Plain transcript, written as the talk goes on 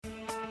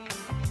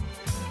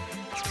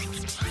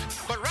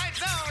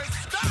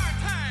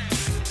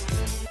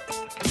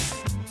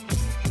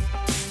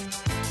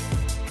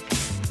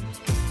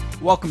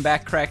Welcome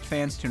back, Cracked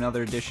fans, to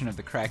another edition of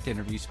the Cracked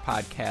Interviews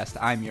podcast.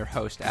 I'm your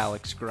host,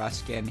 Alex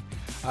Gruskin.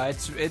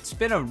 It's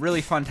been a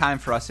really fun time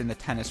for us in the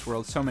tennis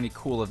world. So many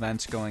cool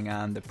events going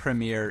on. The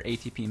premier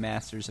ATP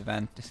Masters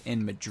event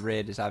in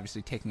Madrid is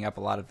obviously taking up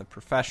a lot of the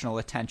professional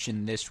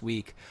attention this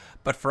week.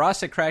 But for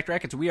us at Cracked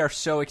Racquets, we are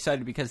so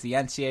excited because the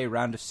NCAA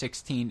round of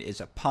 16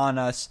 is upon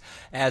us.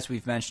 As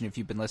we've mentioned, if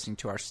you've been listening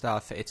to our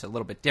stuff, it's a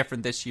little bit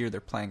different this year. They're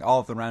playing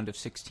all of the round of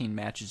 16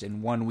 matches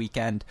in one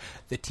weekend.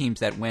 The teams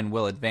that win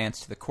will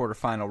advance to the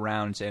quarterfinal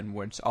rounds, and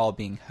it's all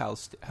being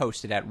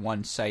hosted at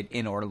one site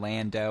in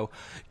Orlando.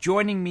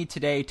 Joining me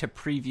today to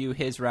preview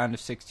his round of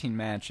 16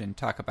 match and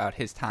talk about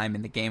his time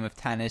in the game of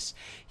tennis,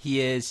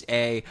 he is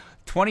a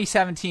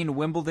 2017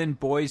 Wimbledon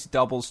boys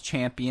doubles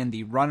champion,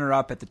 the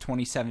runner-up at the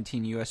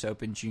 2017 U.S.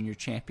 Open Junior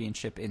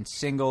Championship in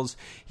singles.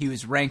 He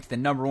was ranked the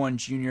number one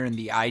junior in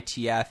the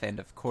ITF, and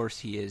of course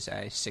he is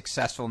a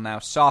successful now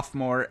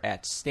sophomore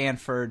at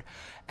Stanford.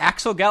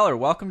 Axel Geller,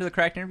 welcome to the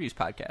Cracked Interviews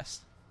podcast.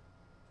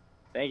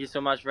 Thank you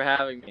so much for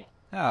having me.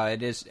 Oh,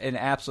 it is an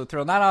absolute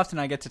thrill. Not often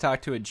I get to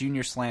talk to a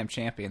junior slam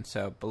champion,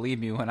 so believe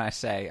me when I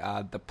say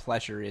the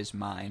pleasure is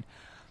mine.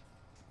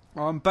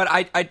 But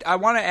I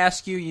want to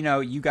ask you,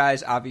 you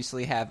guys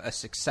obviously have a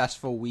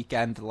successful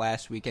weekend.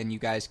 Last weekend, you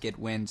guys get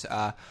wins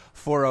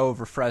 4-0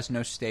 over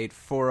Fresno State,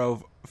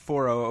 4-0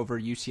 over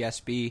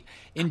UCSB.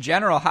 In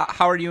general,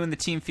 how are you and the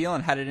team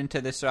feeling headed into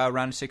this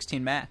round of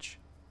 16 match?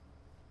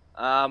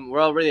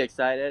 We're all really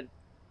excited.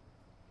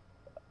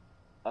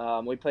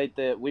 We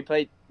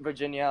played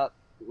Virginia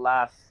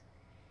last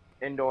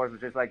indoors,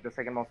 which is like the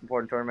second most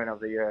important tournament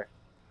of the year.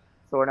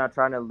 So we're not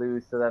trying to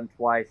lose to them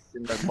twice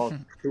in the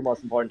two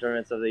most important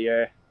tournaments of the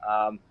year.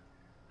 I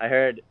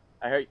heard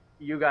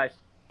you guys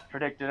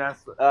predicted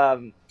us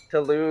to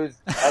lose.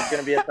 That's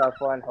going to be a tough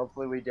one.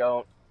 Hopefully we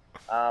don't.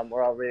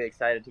 We're all really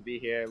excited to be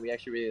here. We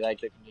actually really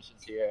like the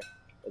conditions here.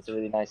 It's a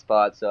really nice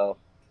spot, so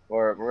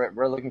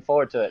we're looking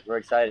forward to it. We're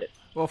excited.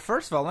 Well,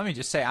 first of all, let me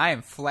just say I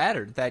am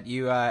flattered that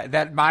you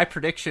that my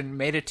prediction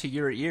made it to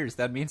your ears.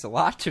 That means a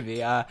lot to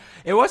me.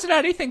 It wasn't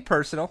anything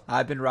personal.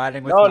 I've been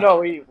riding with.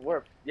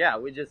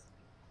 We just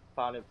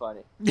found it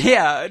funny.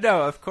 Yeah,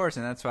 no, of course,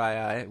 and that's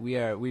why we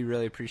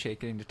really appreciate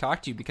getting to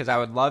talk to you, because I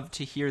would love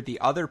to hear the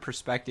other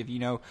perspective.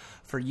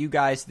 For you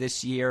guys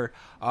this year,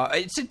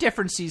 it's a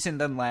different season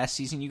than last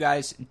season. You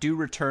guys do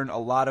return a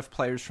lot of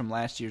players from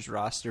last year's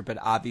roster, but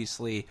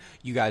obviously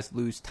you guys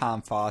lose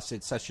Tom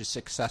Fawcett, such a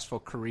successful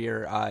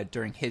career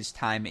during his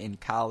time in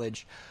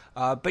college.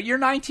 But you're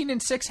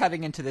 19-6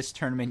 heading into this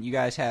tournament. You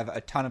guys have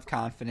a ton of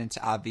confidence,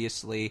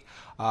 obviously.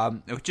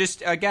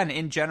 Just, again,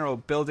 in general,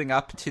 building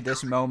up to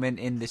this moment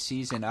in the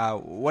season,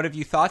 what have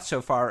you thought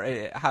so far?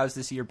 How's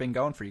this year been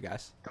going for you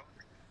guys?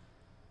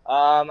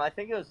 I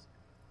think it was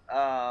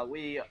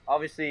we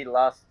obviously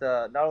lost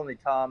not only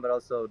Tom, but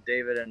also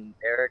David and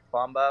Eric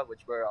Famba,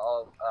 which were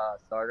all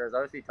starters.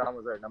 Obviously, Tom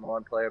was our number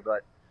one player,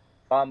 but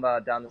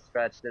Famba down the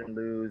stretch didn't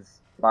lose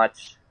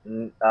much.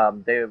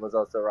 David was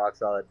also rock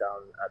solid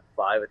down at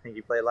 5. I think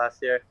he played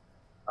last year.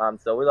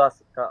 So we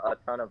lost a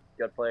ton of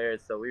good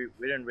players. So we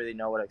didn't really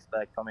know what to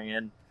expect coming in.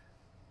 And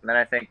then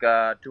I think 2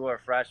 of our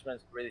freshmen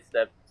really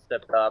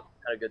stepped up,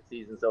 had a good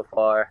season so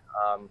far.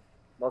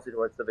 Mostly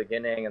towards the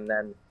beginning, and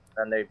then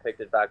they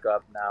picked it back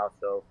up now.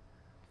 So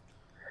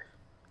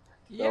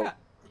yeah,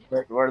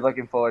 we're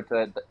looking forward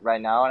to it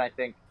right now. And I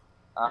think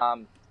I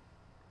don't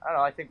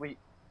know. I think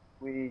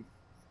we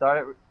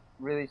started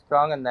really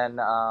strong, and then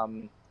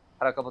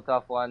had a couple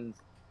tough ones,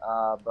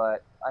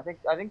 but I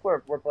think we're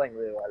playing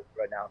really well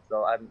right now.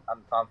 So I'm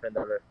confident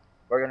that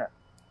we're gonna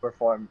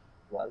perform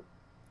well.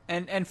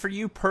 And for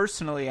you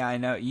personally, I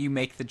know you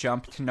make the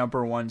jump to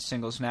number one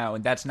singles now,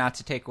 and that's not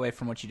to take away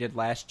from what you did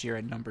last year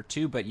at number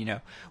 2. But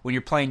when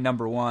you're playing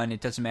number 1,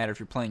 it doesn't matter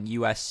if you're playing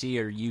USC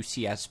or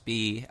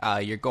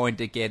UCSB. You're going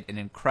to get an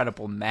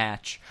incredible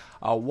match.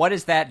 What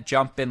has that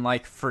jump been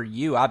like for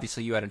you?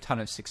 Obviously, you had a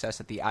ton of success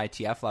at the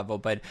ITF level,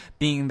 but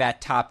being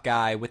that top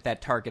guy with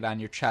that target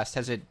on your chest,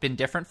 has it been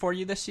different for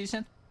you this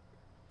season?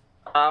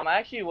 I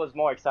actually was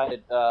more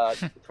excited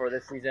for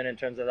this season in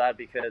terms of that,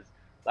 because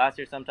last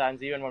year,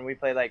 sometimes even when we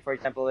played, like for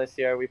example this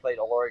year, we played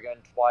Oregon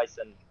twice,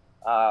 and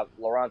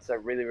Laurent's a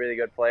really, really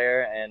good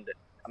player. And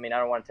I mean, I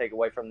don't want to take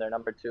away from their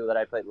number 2 that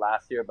I played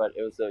last year, but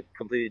it was a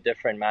completely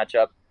different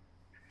matchup.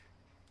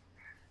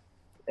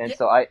 And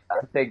so I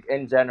think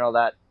in general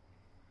that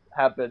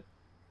happened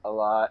a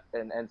lot,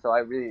 and so I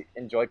really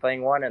enjoy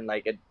playing one, and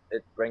like it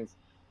brings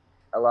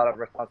a lot of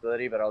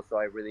responsibility, but also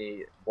I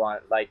really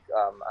want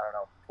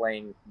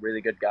playing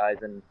really good guys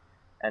and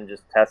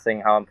just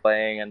testing how I'm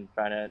playing and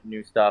trying to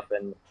new stuff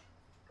and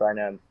trying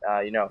to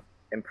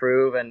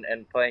improve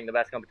and playing the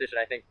best competition.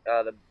 I think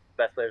the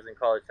best players in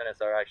college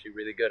tennis are actually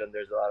really good, and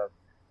there's a lot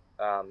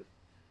of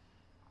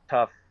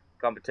tough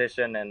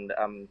competition, and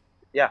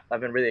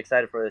I've been really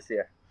excited for this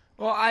year.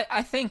 Well,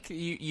 I think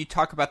you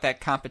talk about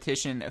that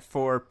competition.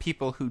 For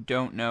people who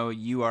don't know,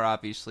 you are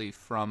obviously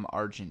from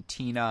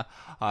Argentina.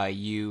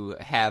 You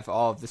have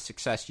all of the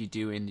success you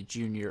do in the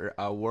junior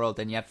world,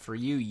 and yet for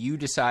you, you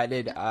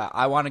decided,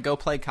 I want to go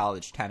play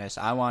college tennis.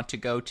 I want to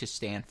go to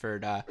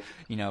Stanford,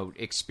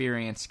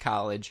 experience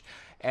college.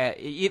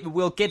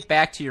 We'll get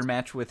back to your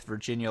match with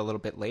Virginia a little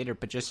bit later,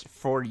 but just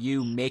for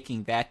you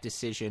making that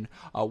decision,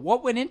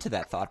 what went into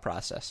that thought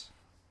process?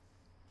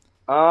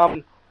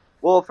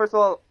 Well, first of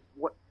all,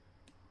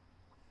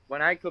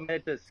 when I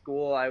committed to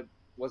school, I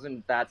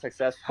wasn't that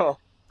successful.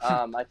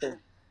 I think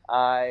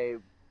I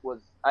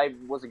was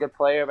a good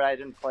player, but I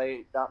didn't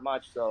play that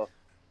much. So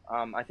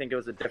I think it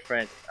was a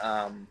different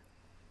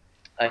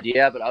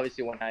idea. But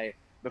obviously,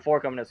 before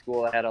coming to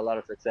school, I had a lot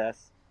of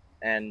success,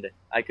 and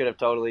I could have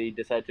totally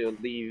decided to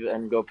leave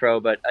and go pro.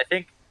 But I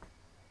think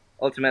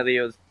ultimately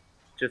it was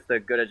just a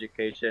good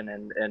education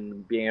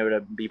and being able to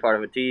be part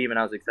of a team. And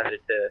I was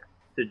excited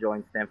to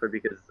join Stanford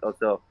because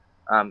also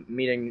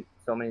meeting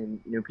so many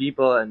new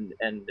people and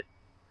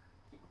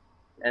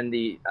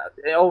the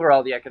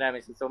overall the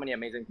academics and so many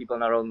amazing people,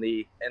 not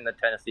only in the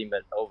tennis team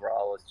but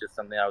overall, was just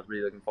something I was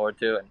really looking forward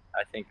to, and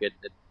I think it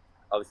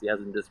obviously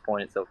hasn't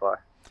disappointed so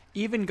far.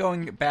 Even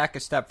going back a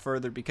step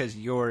further, because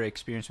your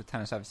experience with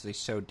tennis obviously is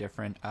so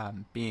different,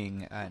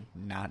 being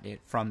not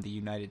from the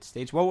United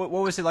States. What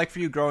was it like for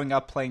you growing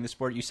up playing the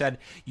sport? You said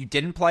you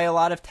didn't play a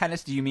lot of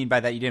tennis. Do you mean by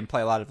that you didn't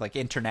play a lot of like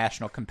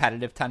international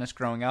competitive tennis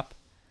growing up?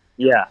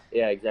 Yeah,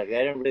 exactly.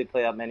 I didn't really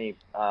play that many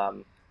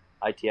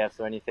ITFs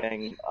or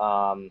anything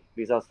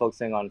because I was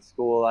focusing on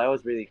school. I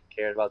always really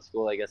cared about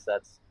school. I guess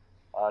that's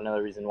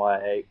another reason why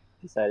I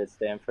decided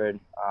Stanford.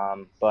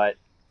 But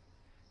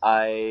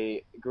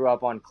I grew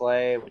up on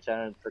clay, which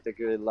I don't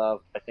particularly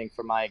love. I think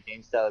for my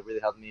game style, it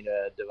really helped me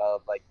to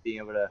develop, like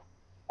being able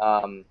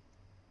to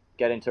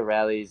get into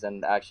rallies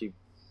and actually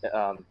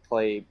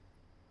play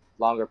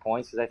longer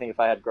points. Because I think if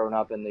I had grown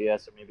up in the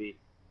U.S. or maybe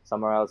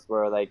somewhere else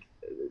where like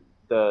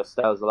the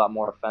style is a lot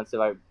more offensive,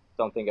 I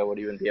don't think I would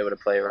even be able to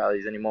play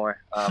rallies anymore.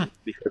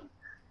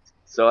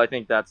 So I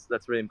think that's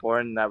really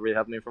important. That really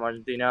helped me from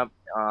Argentina.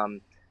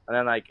 And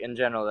then like in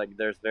general, like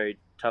there's very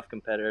tough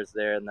competitors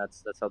there, and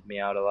that's helped me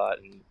out a lot,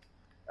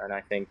 and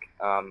I think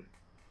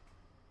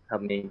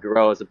helped me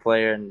grow as a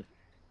player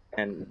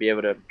and be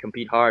able to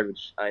compete hard,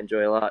 which I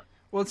enjoy a lot.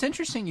 Well, it's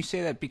interesting you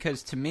say that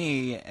because to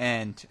me,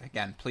 and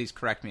again, please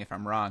correct me if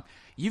I'm wrong,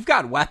 you've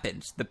got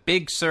weapons. The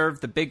big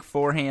serve, the big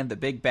forehand, the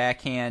big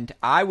backhand.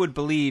 I would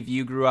believe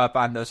you grew up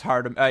on those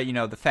hard,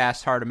 the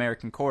fast, hard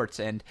American courts.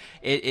 And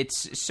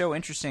it's so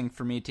interesting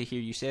for me to hear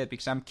you say that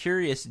because I'm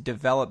curious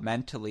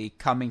developmentally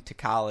coming to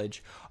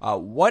college,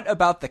 what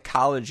about the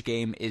college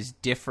game is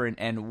different,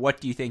 and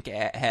what do you think,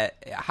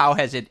 how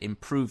has it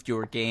improved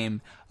your game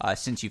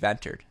since you've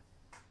entered?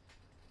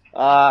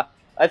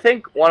 I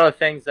think one of the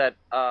things that,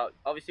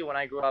 obviously when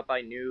I grew up,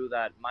 I knew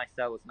that my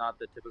style was not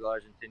the typical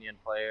Argentinian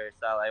player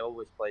style. I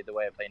always played the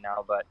way I play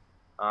now, but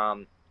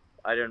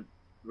I didn't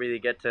really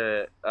get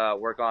to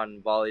work on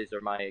volleys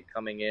or my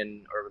coming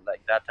in or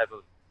like that type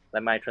of,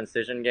 like my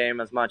transition game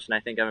as much, and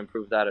I think I've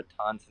improved that a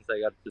ton since I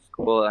got to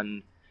school,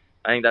 and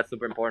I think that's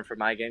super important for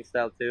my game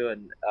style too,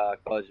 and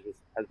college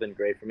has been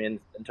great for me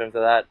in terms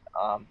of that.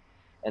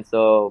 And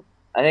so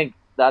I think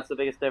that's the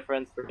biggest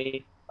difference for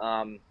me.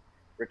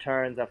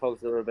 Returns, I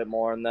focus a little bit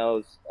more on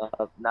those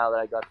now that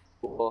I got to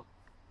school,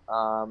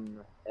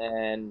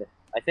 and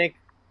I think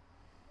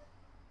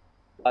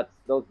that's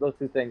those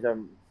two things are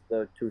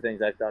the two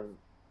things I've done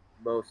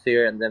most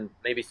here, and then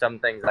maybe some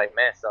things I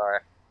miss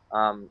are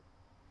kind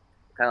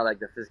of like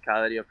the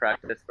physicality of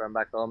practice from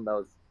back home. That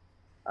was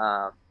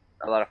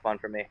a lot of fun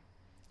for me.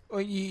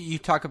 Well, you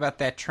talk about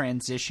that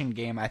transition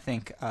game. I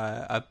think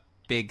a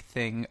big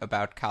thing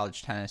about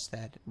college tennis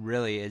that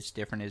really is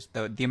different is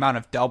the amount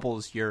of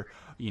doubles you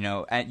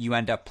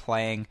end up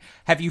playing.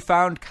 Have you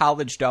found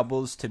college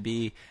doubles to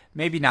be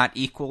maybe not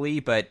equally,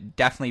 but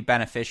definitely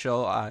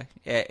beneficial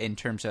in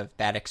terms of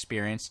that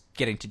experience,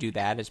 getting to do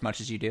that as much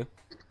as you do?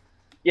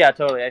 Yeah,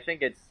 totally. I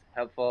think it's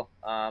helpful.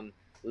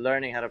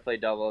 Learning how to play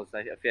doubles.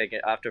 I feel like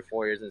after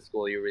 4 years in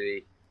school, you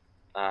really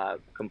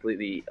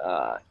completely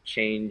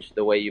change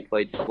the way you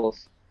play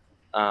doubles.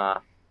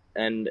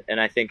 And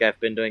I think I've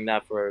been doing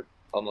that for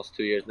almost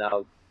 2 years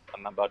now.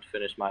 I'm about to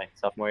finish my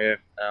sophomore year.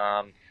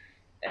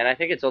 And I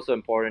think it's also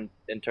important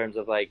in terms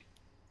of like,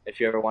 if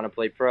you ever want to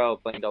play pro,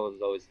 playing doubles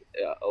is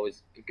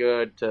always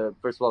good to,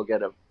 first of all,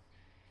 get a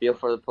feel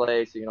for the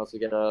play, so you can also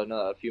get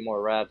a few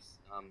more reps.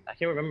 I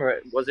can't remember,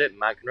 was it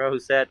McEnroe who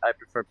said, I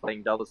prefer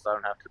playing doubles so I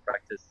don't have to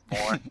practice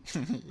more?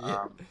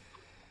 Yeah.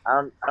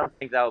 I don't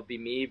think that would be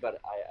me,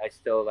 but I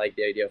still like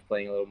the idea of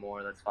playing a little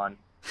more. That's fun.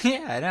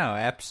 Yeah, I know,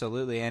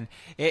 absolutely, and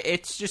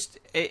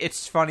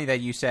it's funny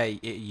that you say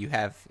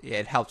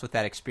it helped with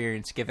that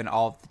experience, given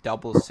all of the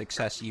doubles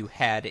success you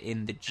had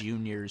in the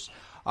juniors.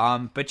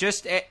 But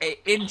just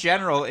in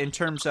general, in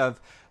terms of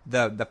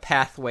the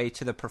pathway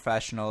to the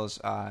professionals,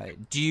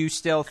 do you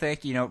still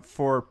think,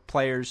 for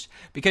players,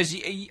 because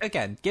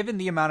again, given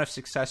the amount of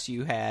success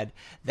you had,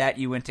 that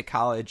you went to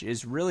college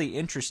is really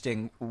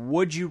interesting.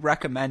 Would you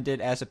recommend it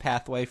as a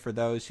pathway for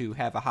those who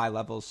have a high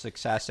level of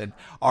success and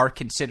are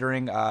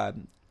considering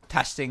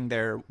testing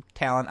their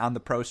talent on the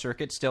pro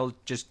circuit, still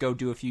just go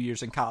do a few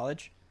years in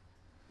college?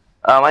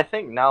 I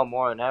think now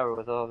more than ever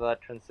with all of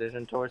that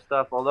transition towards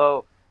stuff,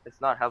 although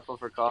it's not helpful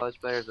for college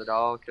players at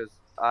all, because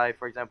I,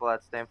 for example,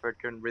 at Stanford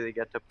couldn't really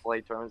get to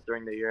play tournaments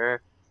during the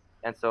year,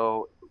 and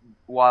so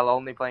while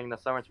only playing in the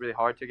summer, it's really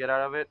hard to get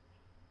out of it.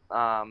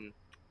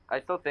 I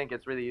still think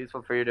it's really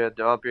useful for you to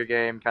develop your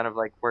game, kind of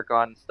like work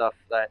on stuff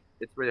that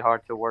it's really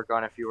hard to work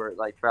on if you were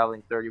like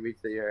traveling 30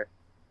 weeks a year,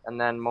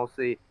 and then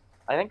mostly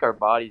I think our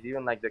bodies,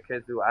 even like the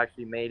kids who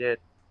actually made it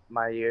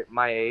my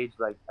age,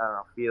 like I don't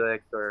know,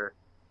 Felix or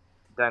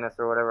Dennis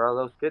or whatever, all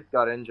those kids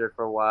got injured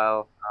for a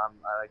while.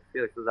 Like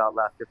Felix was out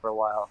last year for a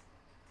while,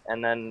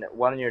 and then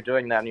when you're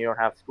doing that and you don't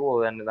have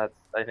school, then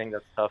I think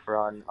that's tougher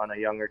on a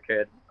younger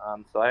kid.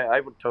 So I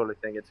would totally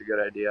think it's a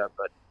good idea,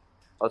 but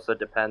also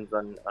depends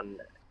on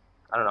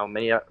I don't know,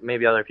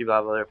 maybe other people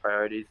have other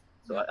priorities.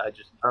 So I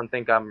don't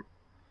think I'm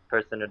a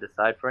person to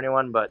decide for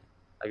anyone, but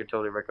I could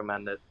totally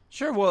recommend it.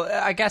 Sure. Well,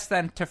 I guess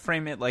then to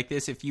frame it like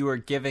this, if you were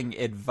giving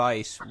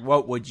advice,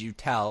 what would you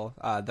tell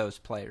those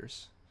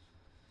players?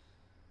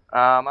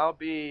 I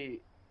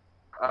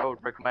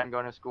would recommend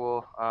going to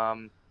school,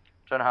 trying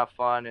to have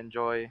fun,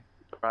 enjoy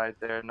the ride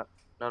there. Not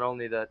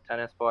only the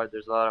tennis part,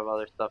 there's a lot of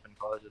other stuff in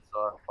college that's a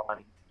lot of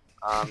fun.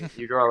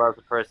 You grow a lot as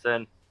a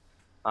person.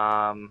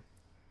 I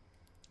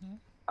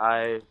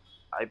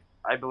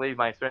believe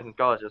my experience in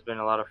college has been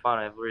a lot of fun.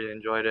 I've really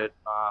enjoyed it.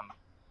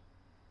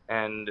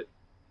 And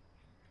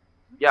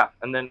yeah,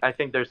 and then I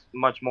think there's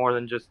much more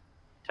than just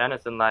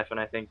tennis in life, and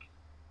I think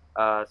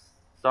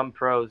some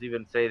pros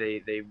even say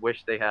they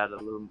wish they had a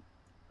little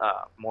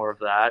more of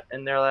that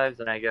in their lives,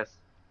 and I guess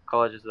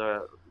college is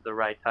the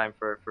right time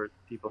for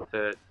people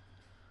to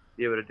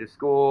be able to do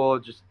school,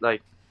 just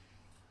like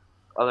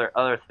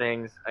other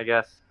things, I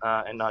guess,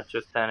 and not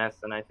just tennis.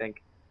 And I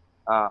think,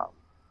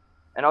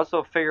 and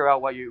also figure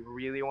out what you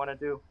really want to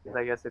do. Because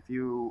I guess if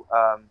you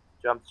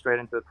jump straight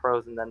into the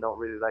pros and then don't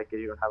really like it,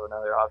 you don't have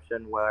another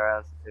option.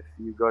 Whereas if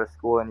you go to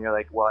school and you're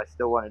like, well, I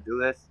still want to do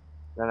this,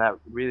 then that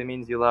really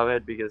means you love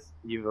it because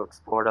you've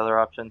explored other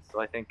options.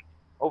 So I think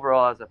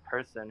overall as a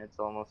person, it's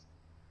almost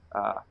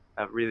a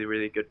really,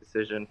 really good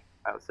decision,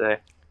 I would say.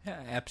 Yeah,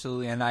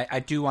 absolutely. And I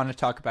do want to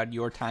talk about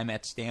your time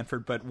at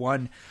Stanford, but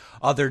one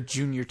other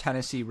junior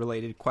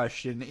Tennessee-related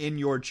question. In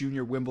your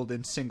junior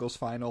Wimbledon singles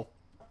final,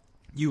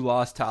 you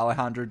lost to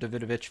Alejandro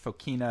Davidovich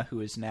Fokina, who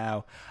has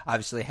now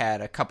obviously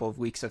had a couple of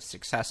weeks of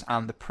success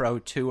on the Pro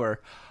Tour.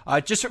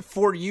 Just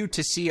for you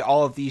to see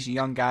all of these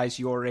young guys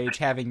your age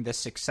having the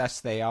success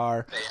they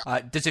are,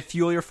 does it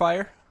fuel your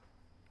fire?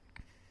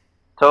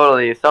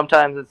 Totally.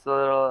 Sometimes it's a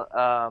little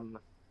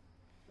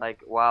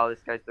like, wow, this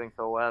guy's doing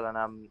so well, and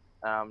I'm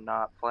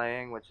not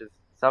playing, which is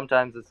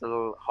sometimes it's a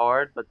little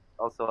hard, but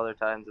also other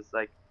times it's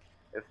like,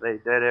 if they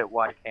did it,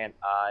 why can't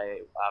I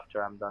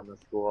after I'm done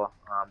with school?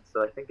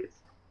 So I think it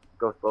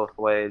goes both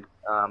ways,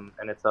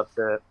 and it's up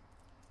to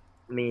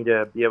me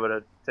to be able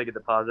to take it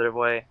the positive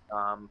way.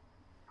 And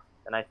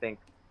I think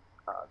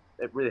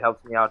it really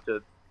helps me out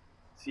to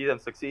see them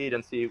succeed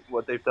and see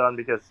what they've done,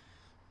 because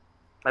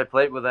I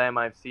played with them,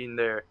 I've seen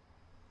their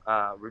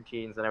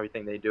routines and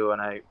everything they do,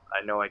 and I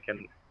know I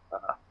can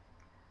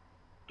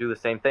do the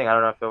same thing. I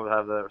don't know if it would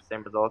have the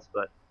same results,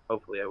 but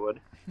hopefully I would.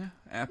 Yeah,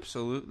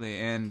 absolutely.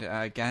 And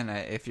again,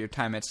 if your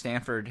time at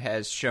Stanford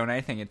has shown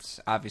anything, it's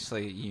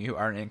obviously you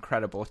are an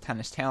incredible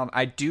tennis talent.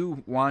 I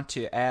do want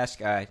to ask,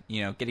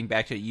 getting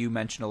back to what you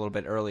mentioned a little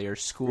bit earlier,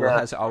 school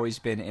has always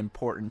been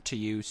important to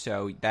you,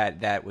 so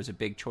that was a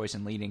big choice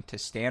in leading to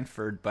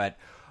Stanford. But,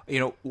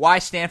 why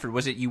Stanford?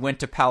 Was it you went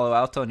to Palo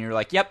Alto and you're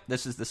like, yep,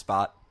 this is the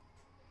spot?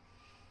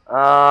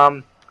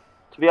 To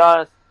be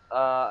honest,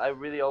 I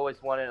really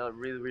always wanted a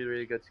really, really,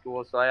 really good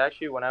school. So I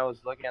actually, when I was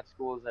looking at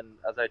schools, and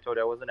as I told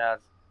you, I wasn't as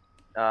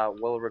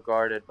well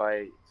regarded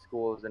by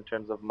schools in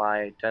terms of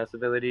my tennis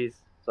abilities.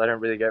 So I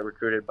didn't really get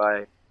recruited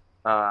by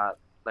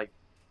like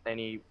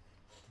any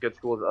good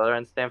schools other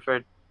than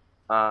Stanford.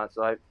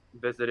 So I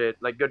visited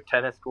like good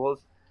tennis schools.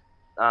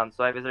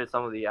 So I visited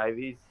some of the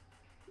Ivies,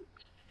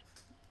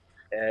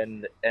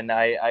 and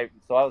I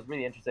was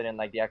really interested in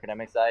like the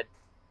academic side.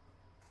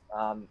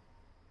 I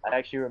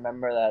actually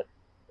remember that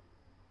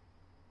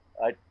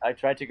I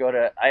tried to go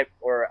to I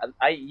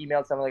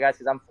emailed some of the guys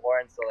because I'm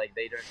foreign, so like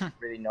they don't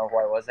really know who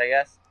I was, I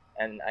guess.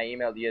 And I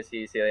emailed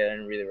USC, so they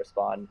didn't really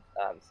respond.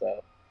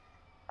 So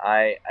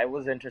I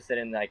was interested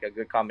in like a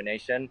good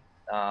combination,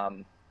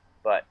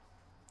 but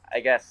I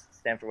guess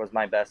Stanford was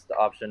my best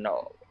option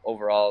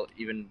overall,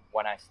 even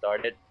when I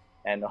started.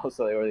 And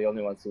also they were the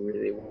only ones who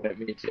really wanted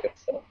me to.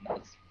 So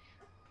that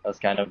was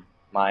kind of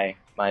my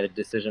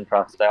decision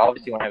process.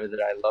 Obviously when I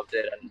visited, I loved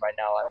it, and right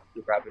now I'm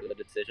super happy with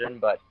the decision,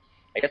 but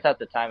I guess at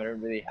the time I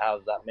didn't really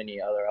have that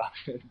many other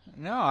options.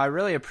 No, I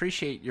really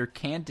appreciate your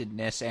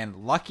candidness,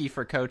 and lucky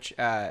for Coach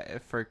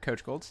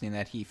Goldstein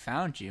that he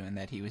found you and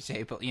that he was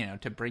able,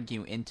 to bring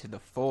you into the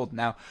fold.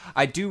 Now,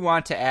 I do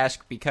want to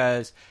ask,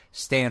 because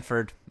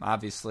Stanford,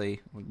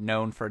 obviously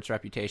known for its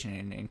reputation,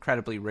 an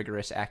incredibly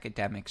rigorous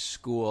academic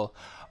school.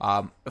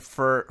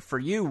 For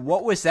you,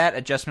 what was that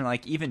adjustment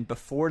like, even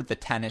before the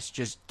tennis,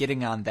 just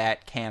getting on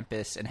that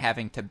campus and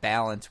having to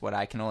balance what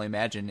I can only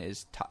imagine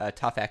is a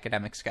tough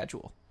academic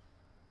schedule?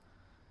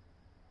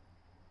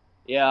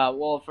 Yeah,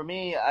 well, for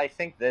me, I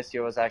think this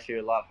year was actually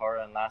a lot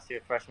harder than last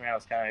year. Freshman year, I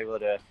was kind of able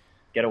to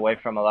get away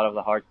from a lot of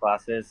the hard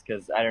classes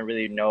because I didn't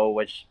really know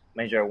which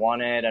major I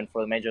wanted, and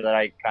for the major that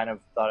I kind of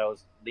thought I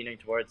was leaning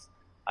towards,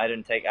 I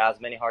didn't take as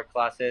many hard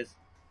classes.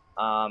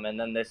 And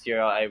then this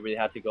year, I really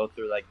had to go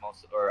through like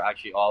most, or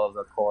actually all of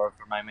the core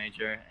for my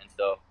major, and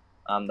so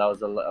that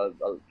was a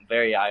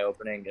very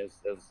eye-opening. It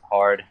was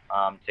hard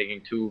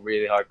taking two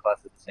really hard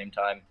classes at the same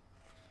time.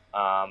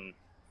 Um,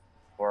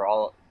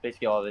 for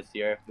basically all this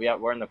year.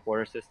 We're in the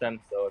quarter system,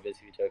 so it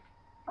basically took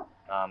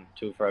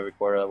two for every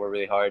quarter that were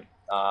really hard.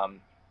 And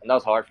that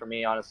was hard for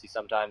me, honestly.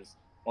 Sometimes,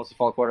 mostly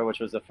fall quarter, which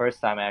was the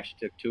first time I actually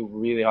took two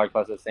really hard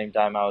classes at the same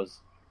time. I was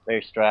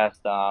very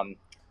stressed. I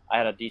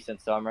had a decent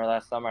summer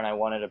last summer, and I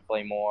wanted to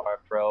play more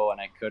pro, and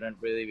I couldn't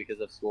really because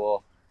of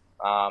school.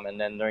 And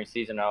then during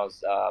season, I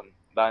was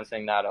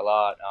balancing that a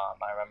lot.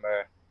 I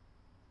remember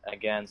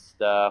against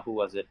who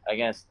was it?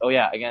 Against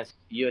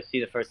USC.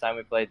 The first time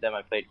we played them,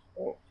 I played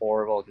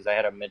horrible because I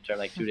had a midterm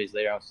like 2 days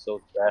later. I was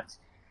so stressed.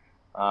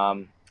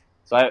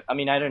 So I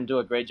mean, I didn't do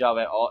a great job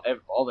at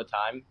all the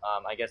time.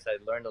 I guess I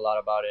learned a lot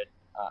about it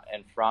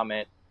and from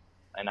it,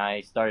 and I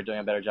started doing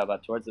a better job.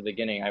 But towards the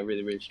beginning, I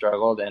really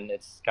struggled, and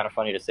it's kind of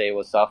funny to say it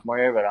was sophomore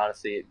year, but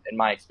honestly, in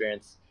my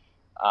experience,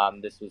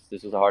 this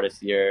was the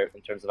hardest year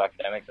in terms of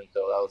academics, and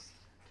so that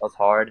was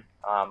hard.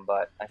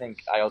 But I think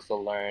I also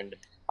learned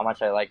how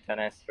much I like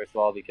tennis, first of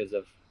all, because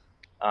of,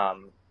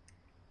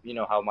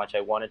 how much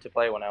I wanted to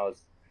play when I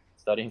was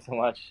studying so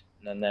much.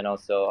 And then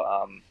also,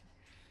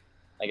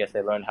 I guess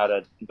I learned how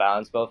to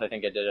balance both. I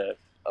think I did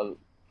a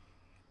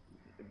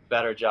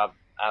better job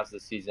as the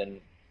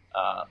season,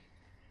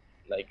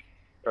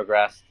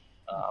 progressed.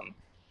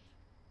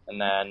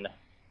 And then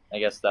I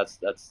guess that's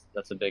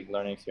a big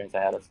learning experience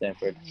I had at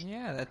Stanford.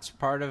 Yeah, that's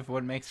part of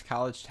what makes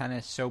college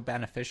tennis so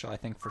beneficial, I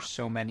think, for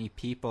so many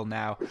people.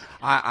 Now,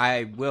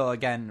 I will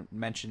again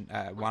mention,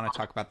 want to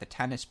talk about the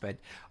tennis, but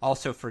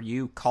also for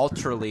you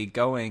culturally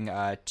going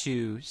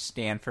to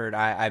Stanford.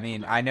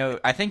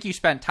 I think you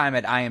spent time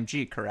at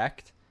IMG,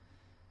 correct?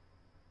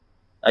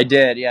 I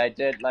did, yeah, I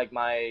did. Like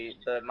my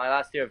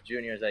last year of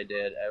juniors, I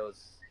did. I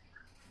was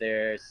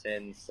there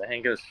since I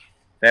think it was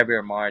February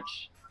or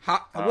March,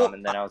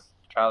 and then I was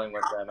traveling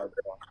with them as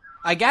well.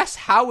 I guess,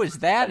 how was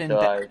that?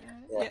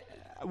 Yeah.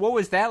 What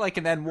was that like?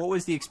 And then what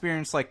was the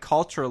experience like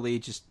culturally,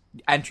 just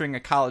entering a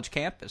college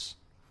campus?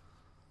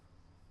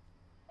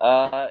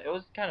 It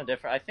was kind of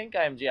different. I think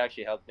IMG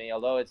actually helped me,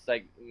 although it's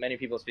like many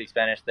people speak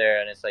Spanish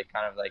there, and it's like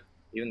kind of like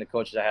even the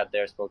coaches I had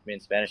there spoke to me in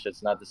Spanish.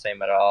 It's not the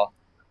same at all.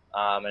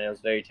 And it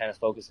was very tennis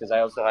focused because I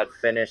also had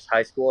finished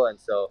high school, and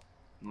so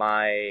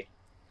my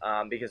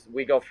because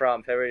we go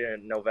from February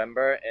to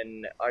November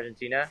in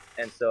Argentina,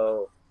 and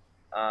so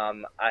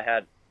I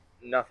had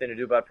nothing to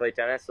do but play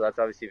tennis, so that's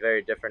obviously a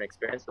very different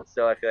experience. But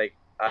still, I feel like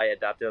I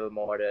adapted a little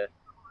more to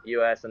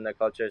U.S. and the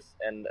cultures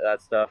and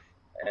that stuff,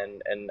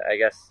 and I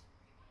guess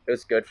it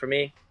was good for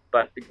me.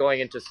 But going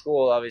into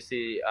school,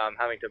 obviously,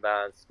 having to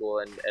balance school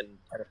and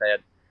tennis,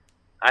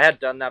 I had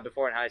done that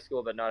before in high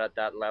school, but not at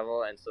that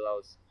level, and so that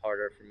was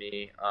harder for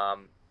me.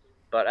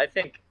 But I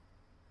think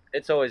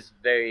it's always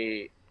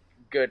very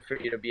good for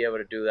you to be able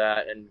to do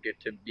that and good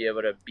to be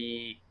able to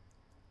be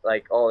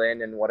like all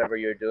in whatever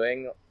you're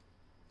doing,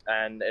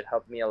 and it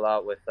helped me a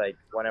lot with like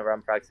whenever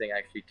I'm practicing, I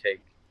actually take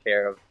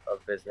care of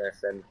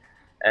business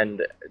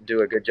and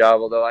do a good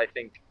job. Although I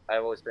think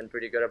I've always been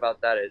pretty good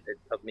about that, it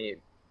helped me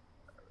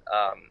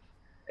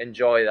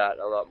enjoy that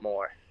a lot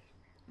more.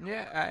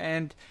 Yeah,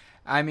 and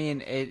I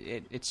mean,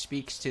 it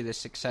speaks to the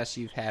success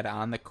you've had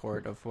on the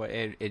court of what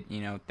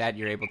that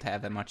you're able to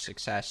have that much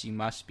success. You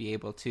must be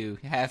able to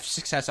have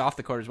success off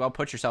the court as well,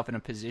 put yourself in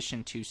a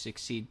position to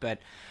succeed. But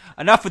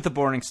enough with the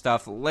boring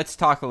stuff. Let's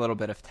talk a little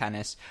bit of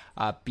tennis.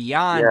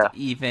 Beyond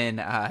even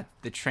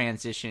the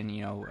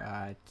transition,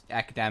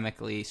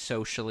 academically,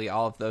 socially,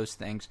 all of those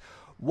things.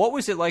 What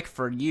was it like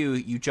for you?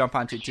 You jump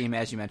onto a team,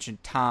 as you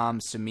mentioned, Tom,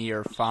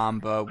 Samir,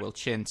 Famba,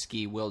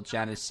 Wilczynski, Will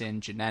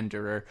Jennison,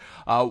 Janenderer.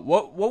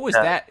 What was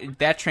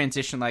that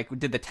transition like?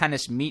 Did the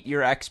tennis meet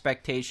your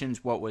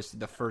expectations? What was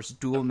the first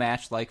dual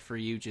match like for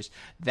you? Just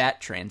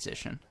that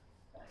transition.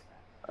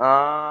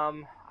 I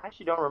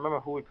actually don't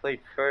remember who we played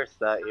first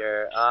that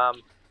year. I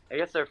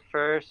guess our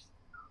first,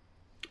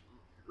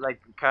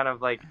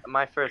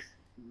 my first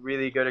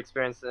really good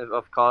experience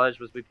of college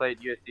was we played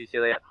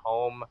USC-UCLA at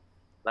home.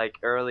 Like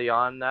early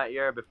on that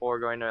year, before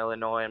going to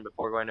Illinois and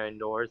before going to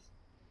indoors,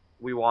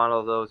 we won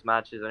all those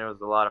matches and it was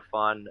a lot of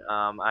fun.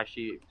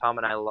 Actually, Tom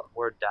and I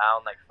were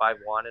down like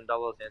 5-1 in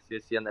doubles against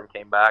USC and then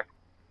came back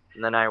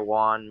and then I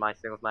won my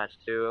singles match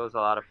too. It was a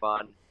lot of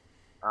fun.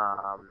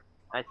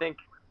 I think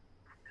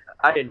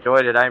I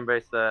enjoyed it. I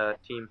embraced the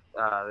team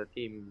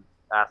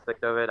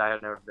aspect of it. I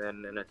had never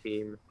been in a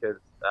team because,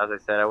 as I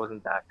said, I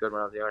wasn't that good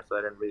when I was younger, so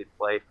I didn't really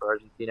play for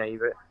Argentina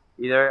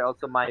either.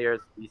 Also, my year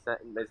is decent.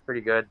 It's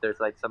pretty good. There's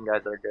like some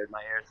guys that are good in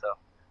my year, so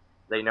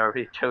they never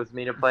really chose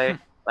me to play.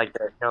 Like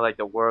like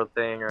the world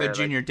thing The or like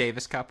Junior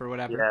Davis Cup or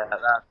whatever. yeah,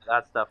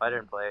 that stuff. I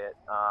didn't play it.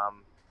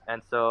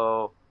 And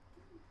so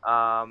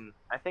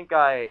I think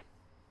I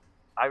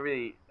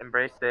really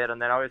embraced it, and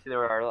then obviously there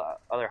were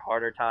other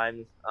harder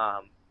times.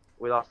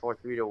 We lost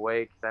 4-3 to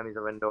Wake, semis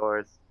of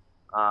indoors.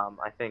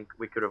 I think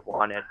we could have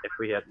won it if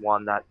we had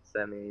won that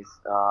semis.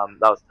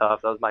 That was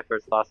tough. That was my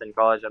first loss in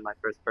college and my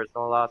first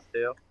personal loss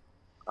too.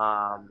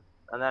 And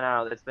then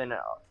it's been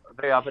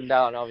very up and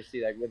down.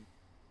 Obviously, like with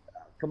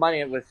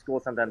combining it with school,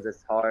 sometimes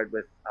it's hard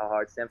with how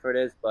hard Stanford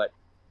is. But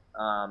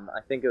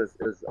I think it was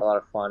a lot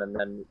of fun. And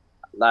then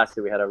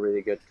lastly, we had a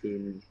really good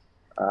team.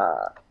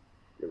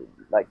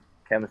 Like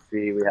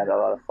chemistry, we had a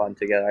lot of fun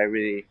together. I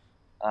really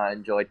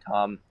enjoyed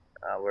Tom.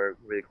 We're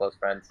really close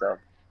friends, so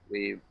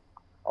we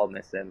all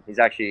miss him. He's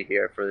actually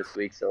here for this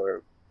week,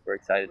 so we're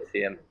excited to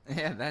see him.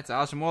 Yeah, that's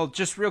awesome. Well,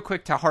 just real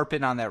quick to harp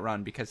in on that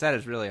run, because that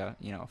is really a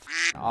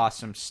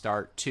awesome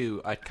start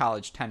to a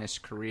college tennis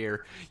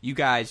career. You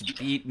guys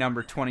beat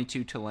number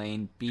 22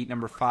 Tulane, beat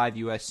number 5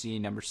 USC,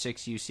 number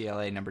 6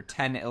 UCLA, number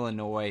 10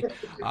 Illinois,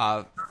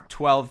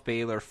 12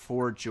 Baylor,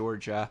 4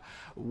 Georgia.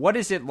 What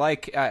is it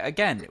like,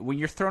 again, when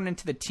you're thrown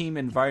into the team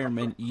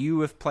environment?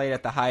 You have played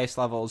at the highest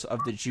levels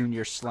of the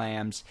junior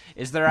slams.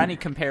 Is there any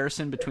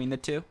comparison between the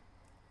two?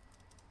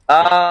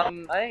 I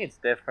think it's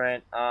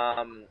different.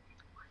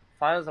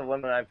 Finals of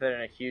Women, I played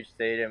in a huge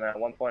stadium, and at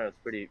one point it was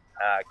pretty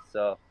packed,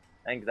 so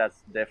I think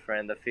that's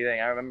different. The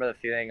feeling, I remember the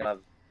feeling of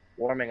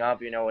warming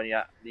up, when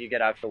you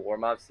get actual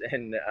warm-ups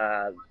in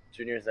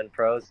juniors and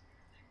pros,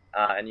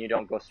 and you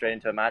don't go straight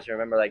into a match. I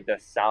remember like the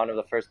sound of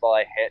the first ball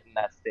I hit in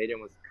that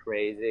stadium was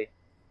crazy.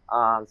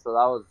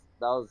 So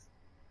that was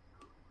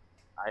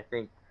I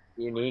think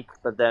unique,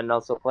 but then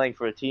also playing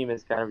for a team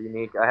is kind of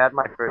unique. I had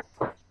my first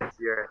this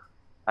year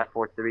at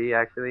 4-3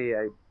 actually.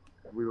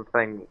 We were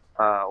playing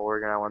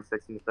Oregon. I won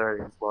 6 in the third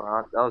against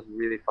Laurent. That was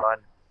really fun.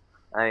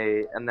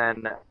 And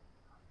then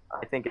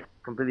I think it's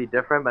completely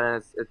different, but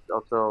it's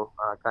also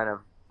kind of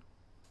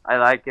I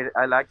like it.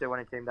 I liked it when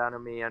it came down to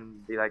me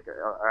and be like,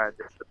 all right,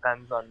 this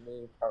depends on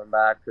me coming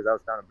back because I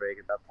was on a break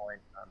at that point.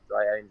 So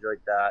I enjoyed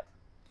that.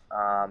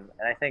 And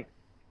I think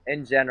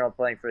in general,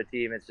 playing for a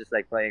team, it's just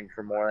like playing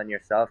for more than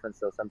yourself, and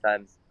so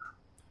sometimes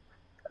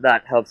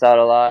that helps out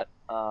a lot.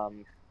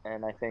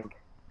 And I think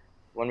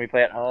when we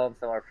play at home,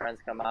 some of our friends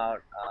come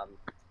out. I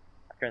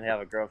currently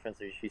have a girlfriend,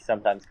 so she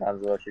sometimes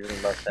comes, though she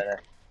doesn't love tennis.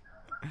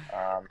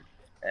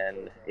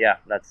 And yeah,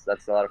 that's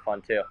a lot of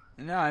fun too.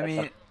 No, I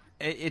mean,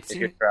 it's if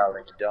you're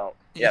traveling, you don't.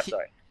 Yeah,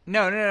 sorry.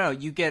 No.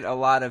 You get a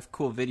lot of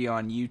cool video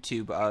on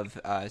YouTube of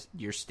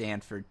your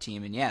Stanford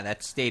team, and yeah,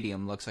 that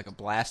stadium looks like a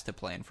blast to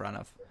play in front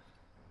of.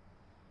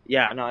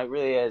 Yeah, no, it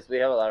really is. We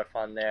have a lot of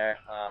fun there.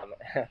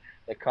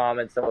 The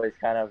comments always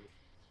kind of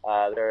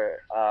they're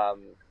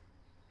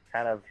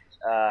kind of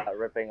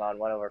ripping on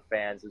one of our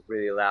fans who's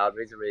really loud,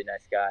 but he's a really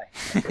nice guy.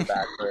 I feel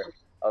bad for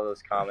all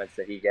those comments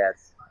that he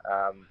gets.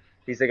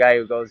 He's the guy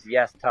who goes,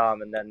 "Yes,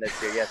 Tom," and then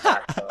this year, "Yes,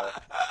 Axel."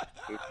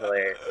 He's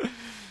hilarious.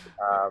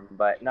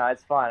 But no,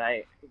 it's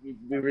fun.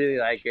 We really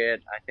like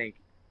it. I think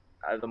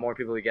the more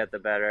people we get, the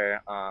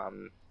better.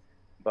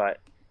 But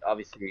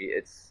obviously,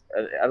 it's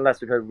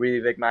unless we play really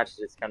big matches,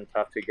 it's kind of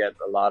tough to get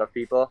a lot of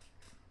people.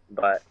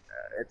 But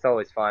it's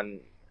always fun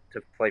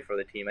to play for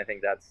the team. I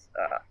think that's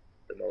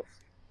the most.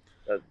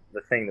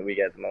 The thing that we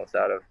get the most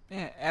out of.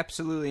 Yeah,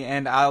 absolutely.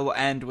 And I'll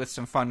end with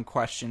some fun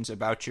questions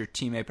about your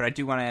teammate, but I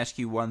do want to ask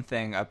you one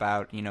thing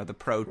about, the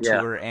pro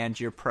tour and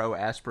your pro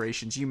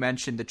aspirations. You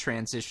mentioned the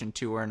transition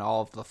tour and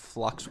all of the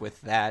flux with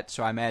that,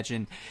 so I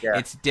imagine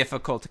it's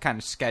difficult to kind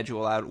of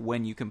schedule out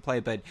when you can play,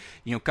 but,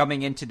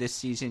 coming into this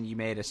season, you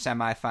made a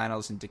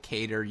semifinals in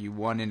Decatur, you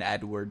won in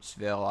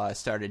Edwardsville,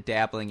 started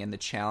dabbling in the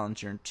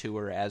Challenger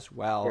Tour as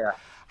well. Yeah.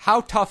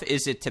 How tough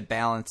is it to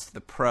balance the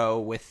pro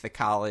with the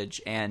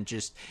college and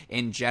just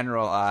in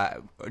general,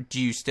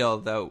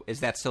 is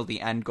that still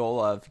the end goal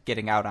of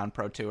getting out on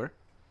pro tour?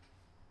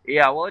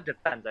 Yeah, well, it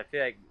depends. I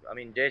feel like,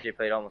 JJ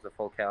played almost a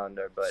full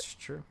calendar, but it's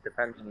true.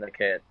 Depends on the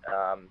kid.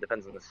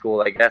 Depends on the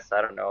school, I guess.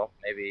 I don't know.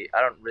 Maybe, I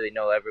don't really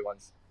know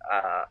everyone's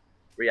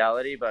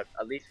reality, but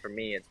at least for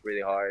me, it's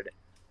really hard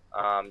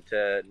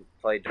to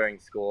play during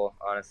school,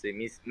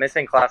 honestly.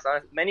 Missing class,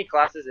 many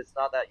classes, it's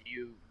not that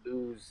you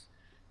lose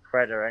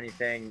credit or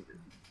anything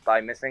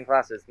by missing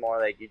class. It's more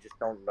like you just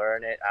don't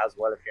learn it as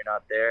well if you're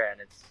not there,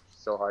 and it's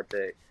so hard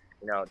to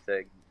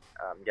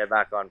get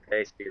back on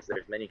pace because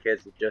there's many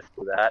kids who just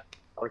do that.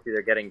 Obviously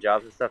they're getting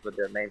jobs and stuff, but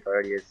their main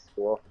priority is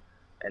school,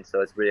 and so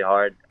it's really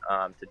hard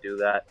to do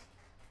that.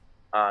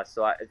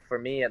 So for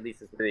me at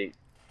least, it's really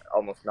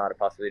almost not a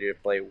possibility to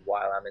play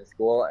while I'm in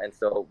school, and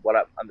so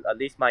at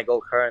least my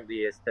goal currently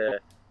is to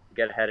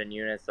get ahead in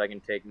units so I can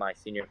take my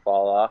senior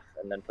fall off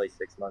and then play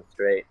 6 months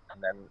straight,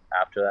 and then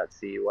after that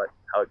see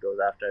how it goes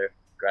after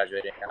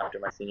graduating after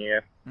my senior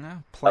year.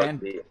 No,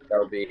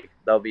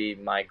 That'll be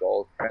my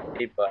goal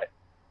currently, but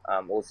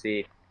we'll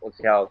see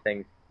how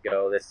things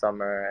go this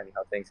summer and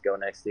how things go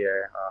next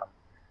year.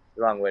 It's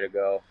a long way to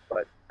go,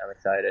 but I'm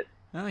excited.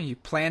 Oh, you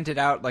planned it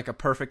out like a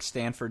perfect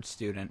Stanford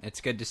student. It's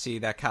good to see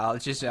that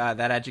college, that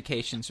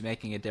education's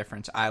making a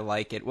difference. I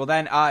like it. Well,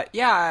 then,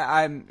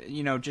 I'm,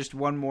 just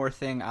one more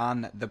thing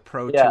on the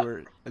pro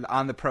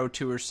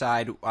tour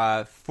side,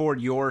 for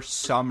your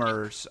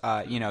summers,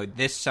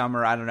 this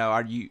summer, I don't know,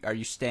 are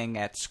you staying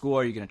at school?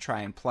 Are you going to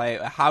try and play?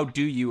 How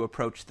do you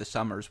approach the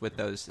summers with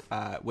those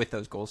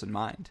goals in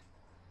mind?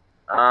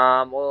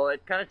 Well,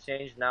 it kind of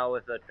changed now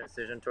with the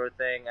transition tour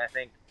thing. I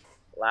think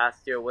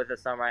last year with the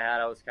summer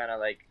I was kind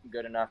of like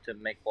good enough to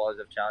make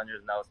qualitative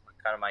challengers, and that was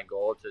kind of my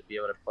goal, to be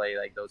able to play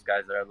like those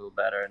guys that are a little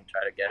better and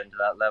try to get into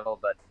that level.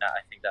 But I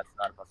think that's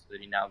not a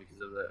possibility now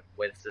because of the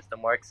way the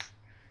system works.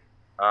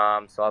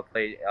 So I'll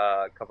play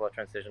a couple of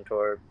transition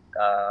tour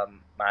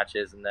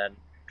matches and then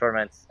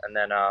tournaments, and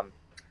then I'm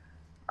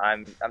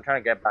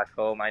trying to get back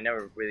home. I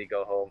never really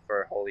go home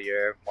for a whole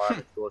year. One of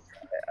the schools,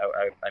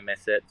 I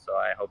miss it, so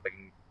I hope I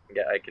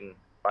can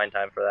find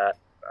time for that.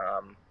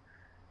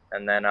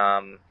 And then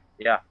I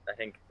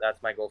think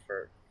that's my goal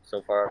for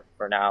so far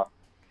for now.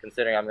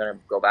 Considering I'm going to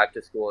go back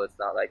to school, it's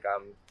not like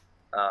I'm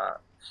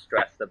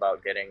stressed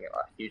about getting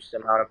a huge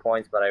amount of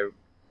points, but I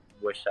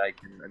wish I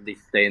can at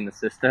least stay in the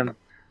system.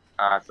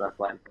 So that's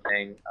why I'm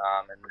playing.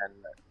 And then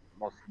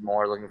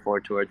more looking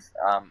forward towards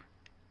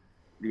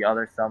the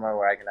other summer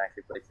where I can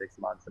actually play 6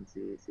 months and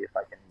see if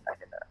I can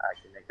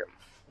actually make a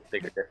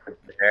bigger difference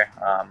there.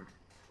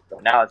 So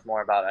now it's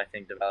more about, I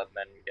think,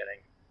 development,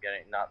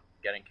 not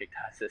getting kicked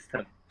out of the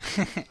system.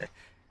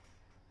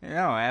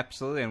 No,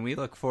 absolutely, and we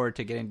look forward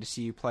to getting to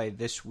see you play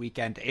this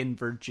weekend in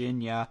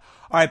Virginia.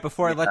 All right,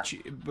 before I let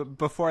you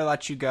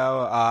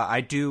go, I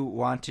do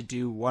want to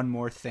do one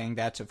more thing.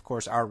 That's, of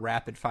course, our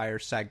rapid fire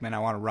segment. I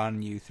want to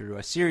run you through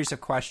a series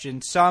of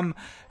questions, some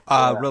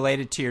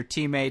related to your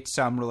teammates,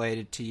 some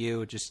related to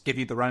you. Just give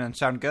you the run and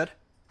sound good?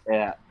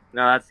 Yeah.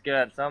 No, that's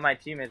good. Some of my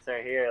teammates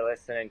are here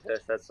listening to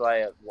this. That's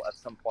why at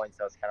some points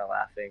I was kind of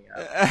laughing.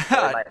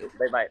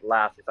 They might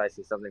laugh if I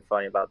say something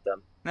funny about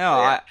them.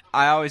 No, yeah.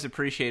 I always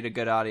appreciate a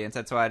good audience.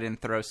 That's why I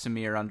didn't throw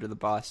Samir under the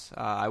bus.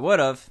 I would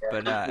have,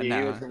 but no. He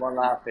was the one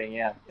laughing,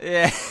 yeah.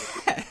 Yeah.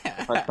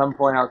 At some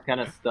point I was kind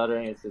of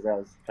stuttering. It's because I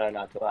was trying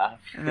not to laugh.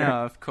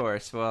 No, of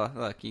course. Well,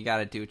 look, you got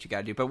to do what you got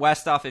to do. But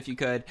Westhoff, if you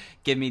could,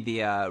 give me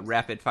the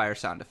rapid fire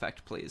sound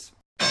effect, please.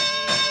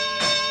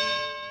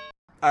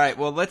 All right,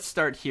 well, let's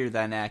start here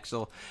then,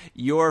 Axel.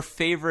 Your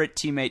favorite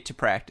teammate to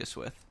practice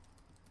with?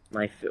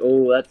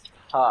 That's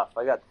tough.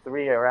 I got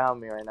 3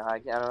 around me right now. I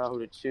don't know who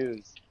to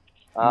choose.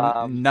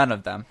 None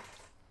of them.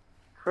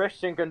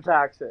 Christian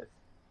Contaxis.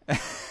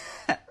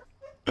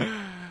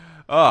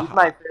 Oh. He's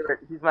my favorite.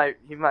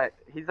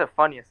 He's the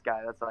funniest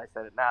guy. That's why I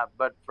said it now.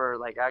 But for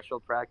like actual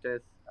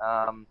practice,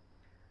 I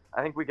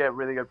think we get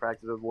really good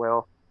practice with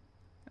Will.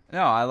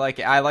 No, I like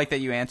it. I like that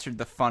you answered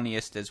the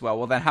funniest as well.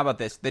 Well, then how about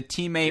this? The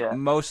teammate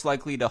most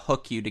likely to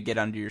hook you to get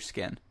under your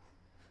skin.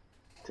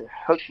 To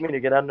hook me to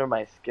get under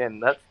my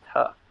skin? That's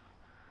tough.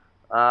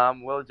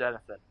 Will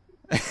Jennison.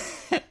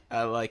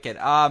 I like it.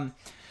 All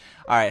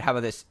right, how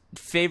about this?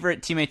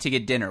 Favorite teammate to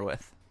get dinner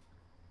with?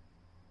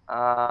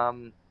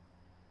 Sam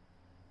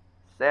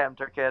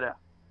Turqueta.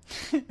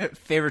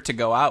 Favorite to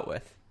go out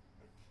with?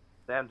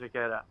 Sam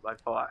Turqueta, by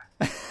far.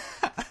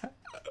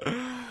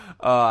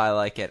 Oh, I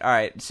like it. All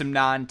right, some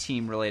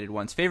non-team related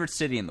ones. Favorite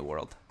city in the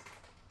world?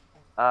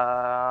 That's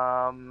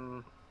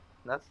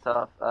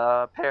tough.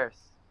 Paris.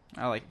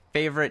 I like it.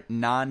 Favorite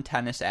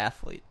non-tennis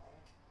athlete?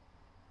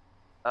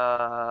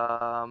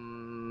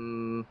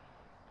 Manu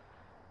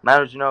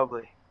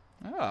Ginobili.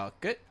 Oh,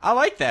 good. I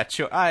like that.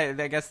 I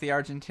guess the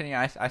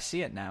Argentinian. I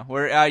see it now.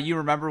 Where you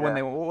remember when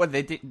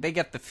they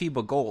get the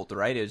FIBA gold,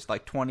 right? It was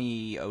like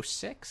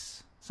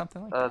 2006.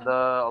 Something like that.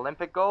 The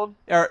Olympic gold?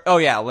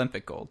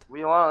 Olympic gold.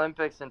 We won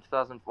Olympics in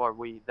 2004.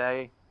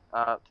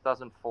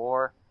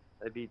 2004,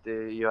 they beat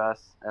the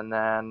U.S. And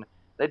then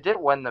they did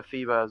win the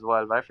FIBA as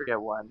well, but I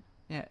forget when.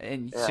 Yeah,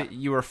 and so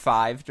you were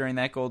 5 during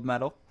that gold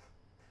medal?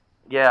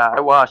 Yeah,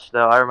 I watched,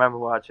 though. I remember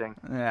watching.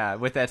 Yeah,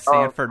 with that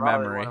Stanford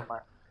memory.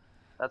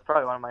 That's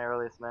probably one of my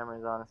earliest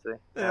memories, honestly.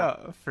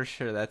 Yeah, for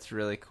sure. That's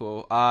really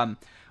cool. Well,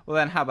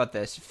 then, how about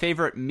this?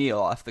 Favorite meal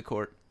off the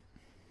court?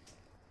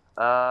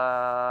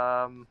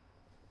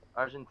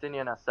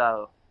 Argentinian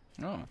asado.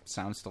 Oh,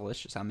 sounds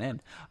delicious. I'm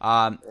in.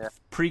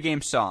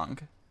 Pre-game song.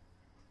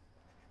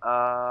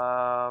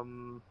 Wow,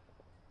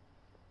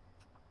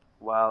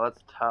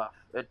 that's tough.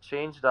 It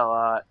changed a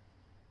lot.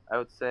 I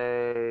would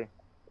say.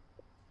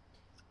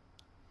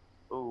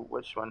 Ooh,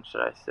 which one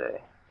should I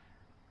say?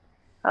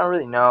 I don't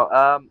really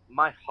know.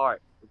 My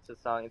Heart. It's a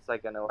song. It's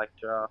like an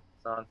electro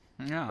song.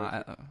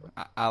 Yeah,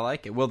 I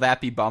like it. Will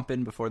that be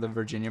bumping before the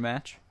Virginia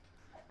match?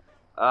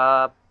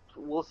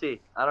 We'll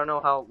see. I don't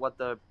know what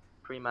the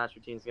pre-match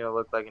routine is gonna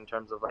look like in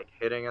terms of like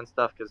hitting and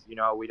stuff, because we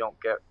don't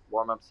get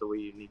warm-ups, so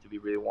we need to be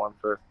really warm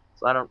for.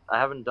 So I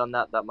haven't done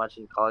that much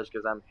in college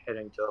because I'm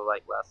hitting till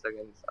like last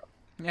second. So.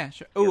 Yeah,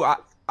 sure. Ooh,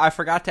 I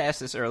forgot to ask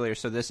this earlier,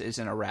 so this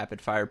isn't a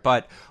rapid fire.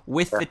 But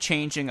with the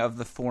changing of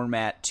the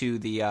format to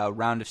the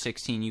round of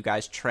 16, you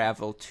guys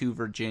travel to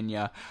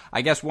Virginia.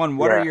 I guess, one,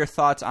 what are your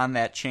thoughts on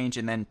that change?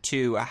 And then,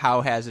 two,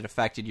 how has it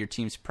affected your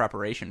team's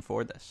preparation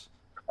for this?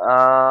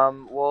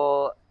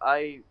 Well,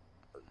 I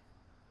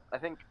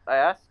think I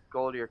asked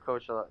Goldie, your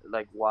coach,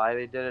 like why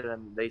they did it,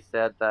 and they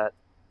said that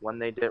when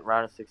they did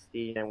round of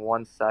 16 in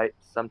one site,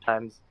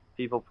 sometimes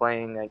people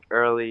playing like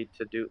early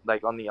to do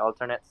like on the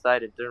alternate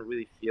side, it didn't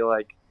really feel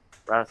like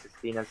round of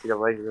 16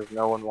 NCAA because there's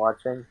no one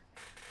watching.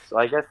 So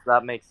I guess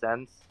that makes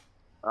sense.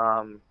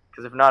 Because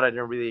if not, I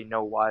didn't really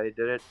know why they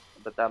did it,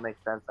 but that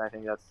makes sense. And I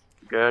think that's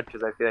good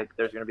because I feel like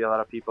there's going to be a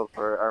lot of people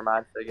for our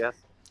match, I guess.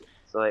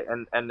 So like,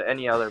 and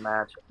any other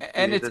match,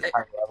 and it's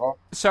high level.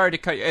 Sorry to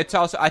cut you. It's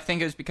also, I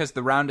think it was because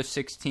the round of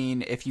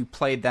 16, if you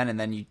played then and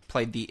then you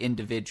played the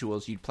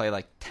individuals, you'd play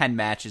like 10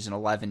 matches in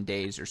 11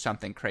 days or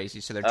something crazy.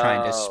 So they're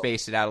trying to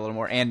space it out a little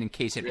more, and in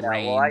case it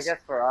rains. Well, I guess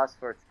for us,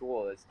 for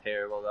school, it's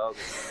terrible though,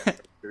 because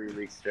it's 3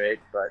 weeks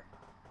straight. But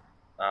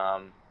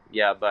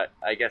but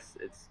I guess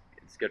it's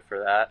good for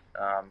that.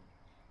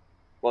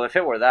 Well, if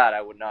it were that,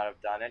 I would not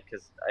have done it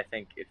because I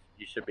think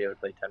you should be able to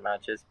play 10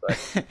 matches,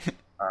 but.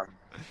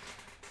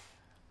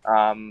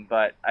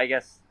 But I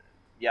guess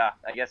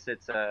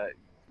it's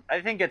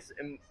I think it's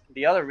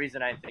the other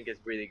reason I think is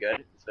really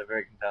good. It's a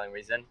very compelling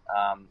reason.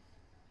 And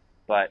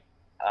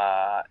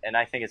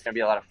I think it's going to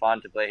be a lot of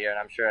fun to play here, and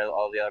I'm sure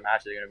all the other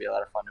matches are going to be a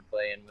lot of fun to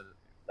play in with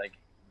like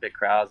big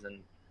crowds,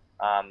 and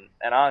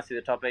honestly,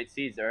 the top 8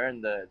 seeds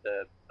earn the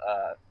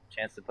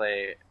chance to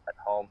play at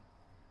home,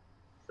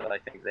 so I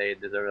think they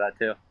deserve that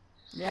too.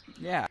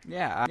 Yeah.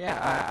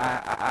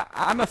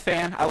 I'm a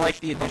fan. I like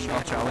the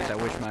additional challenges. I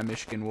wish my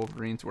Michigan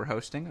Wolverines were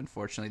hosting.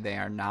 Unfortunately, they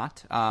are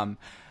not.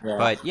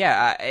 But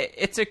yeah,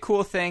 it's a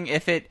cool thing.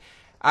 It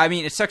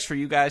sucks for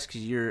you guys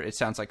because it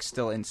sounds like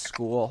still in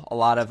school. A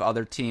lot of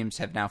other teams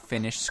have now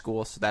finished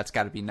school, so that's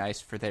got to be nice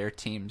for their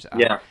teams.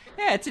 Yeah,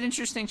 it's an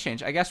interesting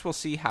change. I guess we'll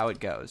see how it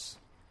goes.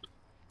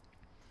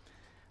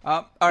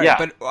 All right,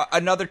 but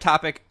another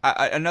topic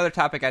I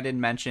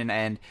didn't mention,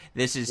 and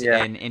this is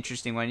an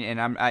interesting one,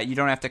 and you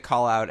don't have to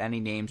call out any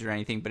names or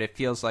anything, but it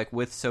feels like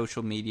with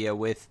social media,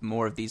 with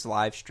more of these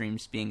live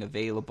streams being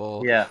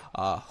available,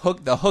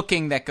 the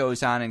hooking that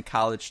goes on in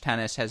college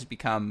tennis has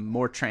become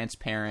more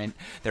transparent.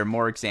 There are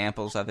more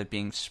examples of it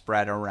being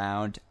spread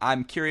around.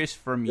 I'm curious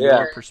from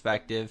your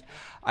perspective,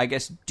 I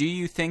guess, do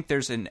you think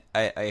there's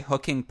a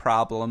hooking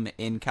problem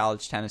in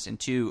college tennis? And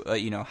two,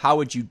 how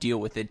would you deal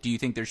with it? Do you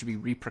think there should be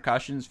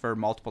repercussions for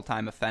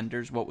multiple-time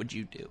offenders? What would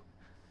you do?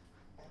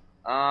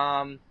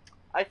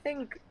 I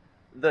think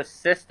the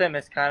system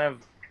is kind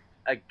of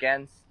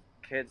against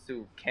kids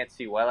who can't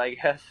see well, I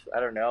guess. I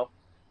don't know.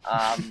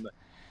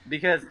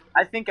 Because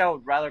I think I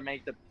would rather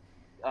make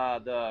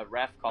the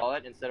ref call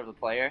it instead of the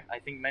player. I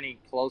think many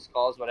close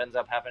calls, what ends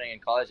up happening in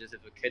college is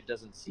if a kid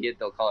doesn't see it,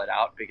 they'll call it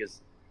out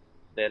because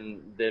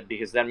then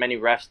many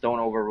refs don't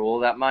overrule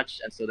that much,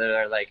 and so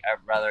they're like,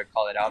 I'd rather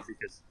call it out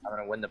because I'm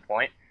gonna win the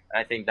point.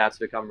 And I think that's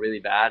become really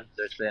bad.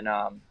 There's been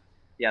a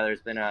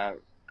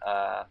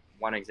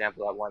one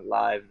example that went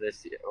live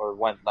this year, or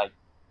went like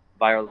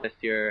viral this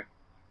year.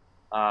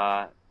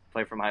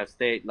 Player from Ohio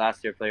State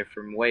last year, player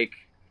from Wake.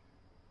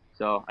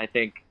 So I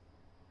think,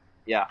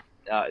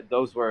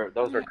 those were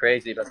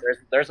crazy. But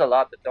there's a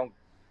lot that don't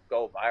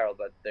go viral,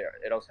 but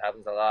it also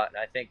happens a lot. And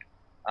I think.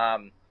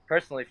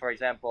 Personally, for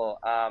example,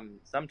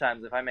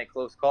 sometimes if I make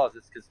close calls,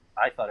 it's because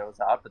I thought it was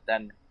out, but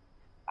then,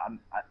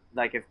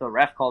 if the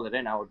ref called it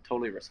in, I would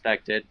totally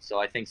respect it. So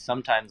I think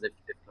sometimes if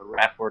the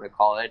ref were to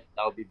call it,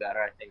 that would be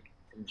better. I think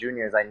in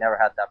juniors, I never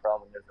had that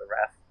problem with the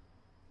ref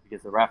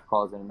because the ref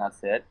calls it and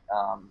that's it.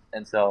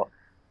 And so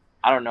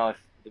I don't know if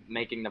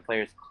making the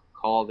players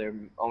call their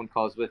own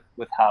calls with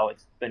how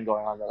it's been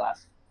going on the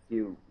last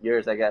few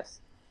years, I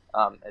guess,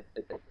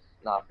 it's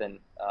not been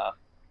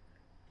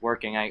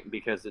working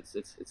because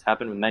it's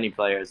happened with many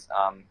players,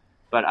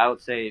 but I would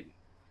say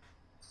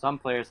some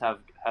players have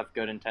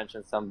good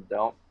intentions, some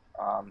don't,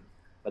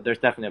 but there's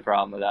definitely a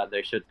problem with that.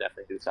 They should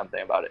definitely do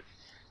something about it.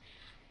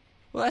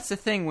 Well, that's the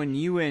thing. When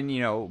you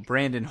and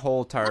Brandon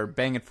Holt are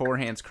banging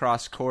forehands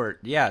cross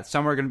court,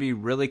 some are going to be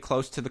really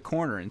close to the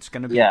corner, and it's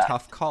going to be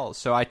tough calls.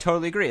 So I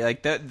totally agree.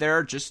 Like there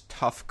are just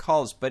tough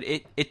calls, but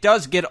it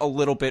does get a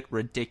little bit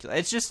ridiculous.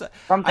 It's just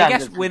sometimes I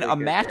guess when a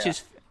match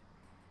is.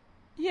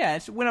 Yeah,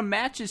 it's when a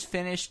match is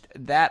finished,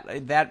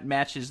 that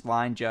match's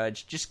line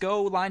judge, just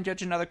go line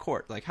judge another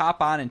court. Like, hop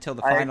on until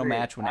the final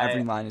match when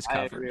every line is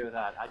covered. I agree with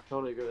that. I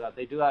totally agree with that.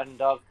 They do that in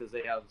Dubs because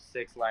they have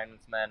 6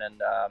 linesmen and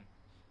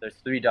there's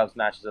 3 Dubs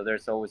matches, so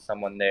there's always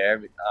someone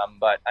there.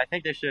 But I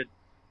think they should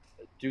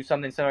do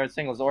something similar to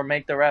singles, or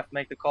make the ref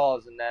make the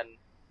calls, and then,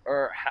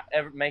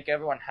 make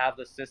everyone have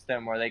the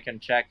system where they can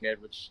check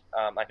it, which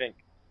I think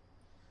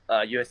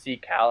USC,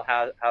 Cal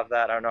have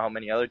that. I don't know how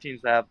many other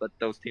teams have, but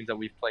those teams that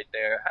we've played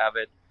there have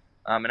it.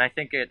 And I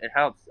think it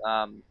helps.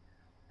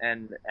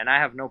 And I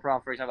have no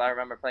problem. For example, I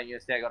remember playing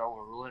USC. I got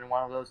overruled in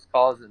one of those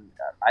calls, and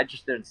I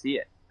just didn't see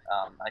it.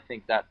 I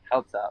think that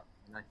helps out,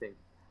 and I think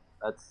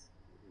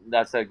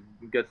that's a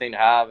good thing to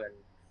have.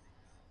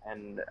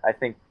 And I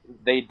think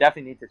they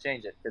definitely need to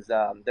change it because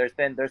there's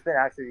been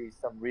actually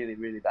some really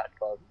really bad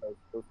calls.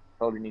 Those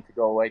totally need to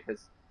go away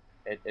because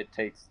it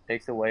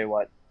takes away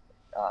what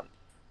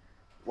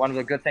one of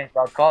the good things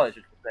about college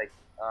is like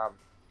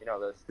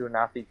the student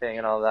athlete thing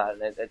and all that,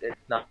 and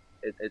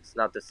it's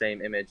not the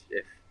same image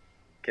if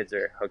kids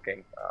are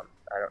hooking.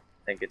 I don't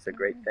think it's a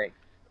great thing.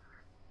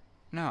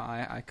 No,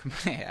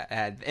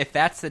 if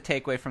that's the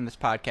takeaway from this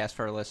podcast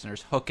for our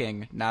listeners,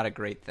 hooking, not a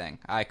great thing.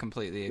 I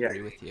completely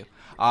agree with you.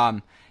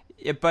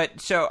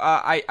 But so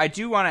I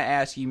do want to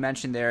ask, you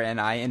mentioned there,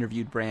 and I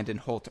interviewed Brandon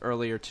Holt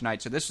earlier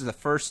tonight, so this is the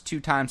first 2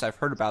 times I've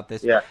heard about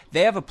this. Yeah.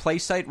 They have a play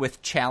site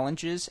with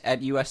challenges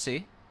at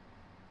USC?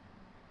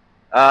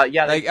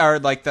 Yeah.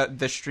 Like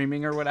the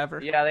streaming or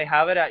whatever? Yeah, they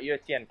have it at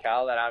USC and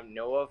Cal that I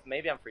know of.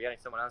 Maybe I'm forgetting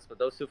someone else, but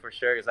those 2 for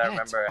sure because I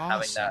remember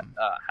having that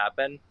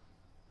happen.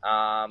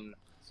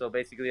 So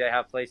basically they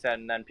have playset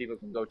and then people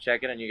can go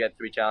check it and you get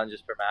 3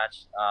 challenges per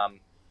match.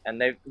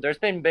 And there's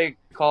been big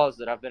calls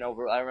that have been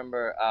over. I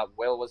remember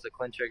Will was the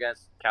clincher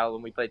against Cal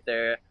when we played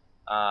there.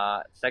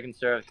 Second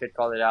serve, kid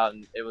called it out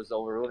and it was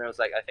overruled. And it was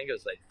like, I think it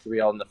was like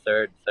 3-all in the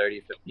third,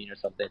 30-15 or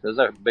something. Those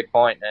are a big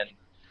point, and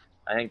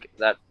I think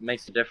that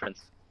makes a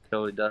difference.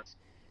 Totally does.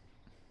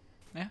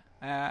 Yeah,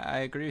 I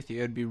agree with you.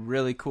 It would be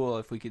really cool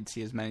if we could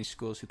see as many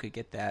schools who could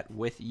get that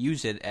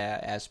use it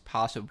as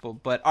possible.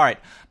 But all right,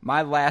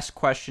 my last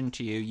question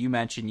to you. You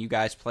mentioned you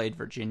guys played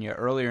Virginia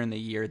earlier in the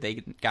year.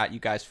 They got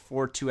you guys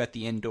 4-2 at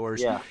the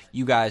indoors. Yeah.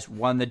 You guys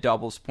won the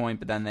doubles point,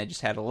 but then they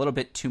just had a little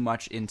bit too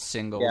much in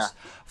singles. Yeah.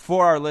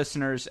 For our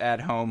listeners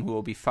at home who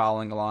will be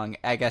following along,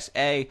 I guess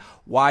A,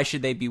 why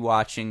should they be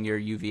watching your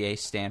UVA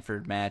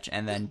Stanford match?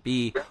 And then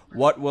B,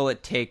 what will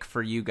it take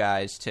for you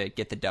guys to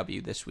get the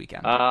W this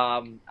weekend?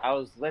 I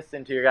was listening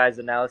to your guys'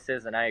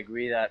 analysis, and I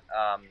agree that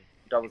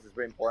doubles is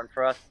very important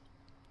for us.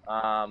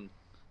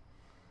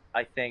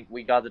 I think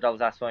we got the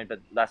doubles last time,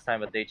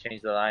 but they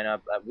changed the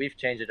lineup. We've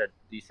changed it a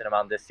decent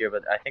amount this year,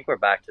 but I think we're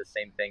back to the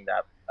same thing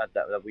that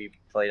we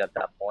played at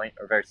that point,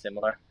 or very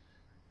similar.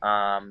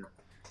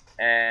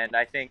 And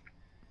I think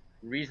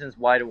reasons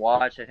why to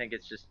watch, I think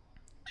it's just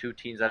 2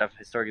 teams that have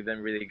historically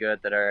been really good,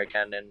 that are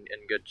again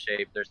in good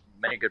shape. There's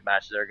many good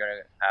matches that are going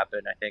to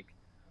happen. I think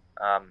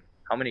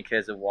how many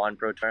kids have won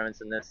pro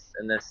tournaments in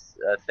this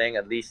thing?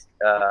 At least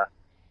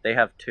they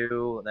have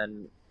 2, and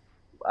then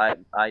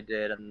I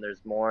did, and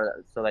there's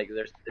more. So like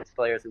it's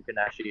players who can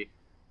actually,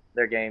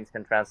 their games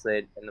can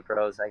translate in the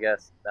pros, I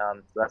guess.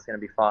 So that's going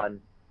to be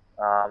fun.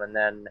 And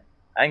then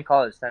I think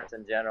college tennis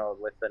in general,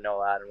 with the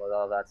no ad and with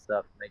all that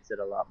stuff, makes it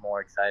a lot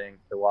more exciting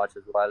to watch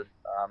as well.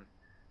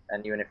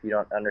 And even if you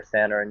don't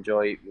understand or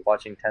enjoy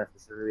watching tennis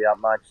specifically that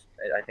much,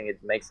 I think it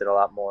makes it a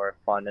lot more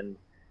fun and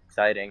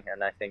exciting.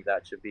 And I think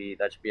that should be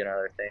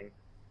another thing,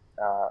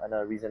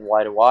 another reason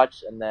why to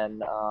watch. And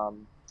then,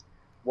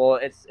 well,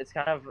 it's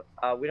kind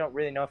of we don't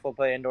really know if we'll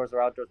play indoors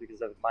or outdoors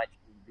because it might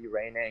be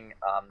raining.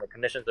 The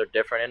conditions are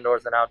different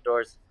indoors than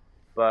outdoors,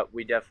 but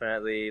we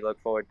definitely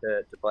look forward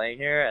to playing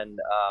here. And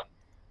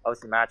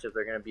obviously matchups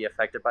are going to be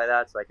affected by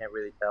that, so I can't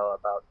really tell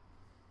about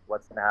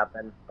what's going to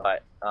happen.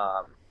 But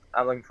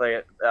I'm looking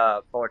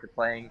forward to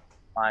playing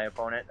my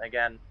opponent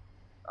again.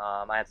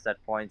 I had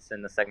set points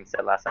in the second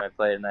set last time I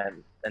played, and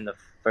then in the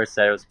first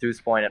set it was Deuce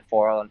point at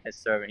 4-all on his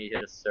serve, and he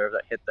hit a serve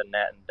that hit the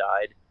net and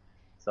died.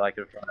 So I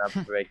could run up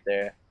a break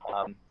there.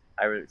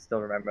 I still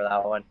remember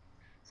that one.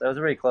 So it was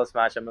a really close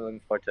match. I'm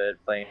looking forward to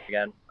playing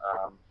again.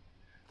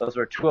 Those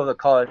were 2 of the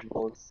college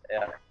bowls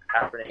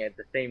happening at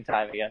the same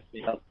time against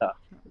me.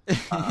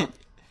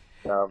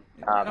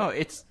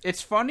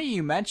 It's funny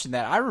you mentioned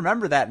that. I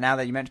remember that now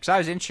that you mentioned, because I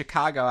was in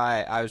Chicago.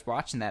 I was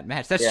watching that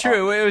match. That's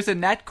true. It was a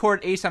net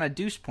court ace on a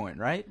deuce point,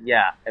 right?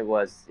 Yeah, it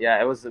was.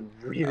 Yeah, it was a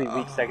really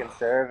weak second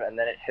serve, and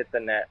then it hit the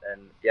net,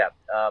 and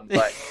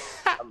but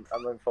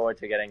I'm looking forward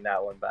to getting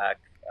that one back.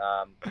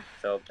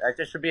 So it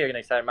just should be an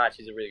exciting match.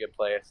 He's a really good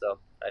player, so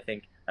I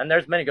think, and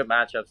there's many good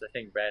matchups. I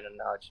think Brandon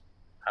and Alex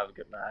have a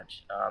good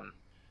match.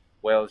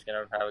 Will's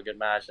gonna have a good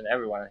match, and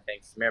everyone. I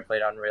think Samir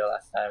played unreal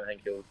last time. I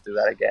think he'll do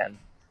that again.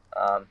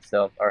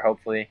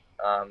 Hopefully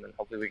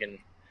we can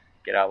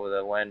get out with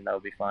a win. That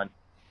would be fun.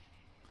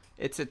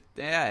 It's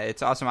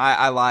awesome.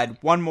 I lied.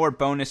 One more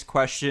bonus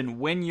question: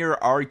 when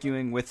you're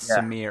arguing with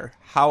Samir,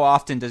 how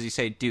often does he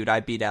say, "Dude, I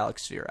beat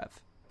Alex Zverev"?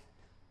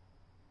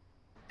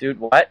 Dude,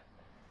 what?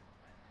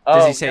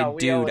 Does he say,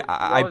 "Dude,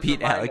 I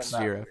beat Alex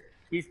Zverev"?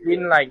 He's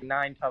beaten like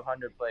 9 top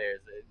 100 players.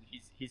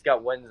 He's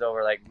got wins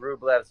over like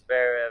Rublev,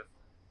 Zverev,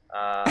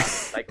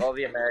 like all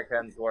the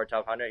Americans who are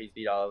top 100. He's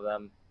beat all of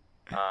them.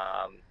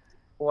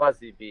 Who else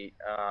he beat?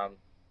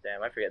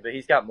 Damn, I forget. But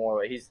he's got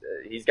more. He's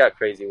got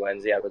crazy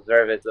wins. Yeah, but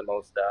Zverev's the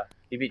most.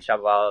 He beat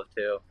Shapovalov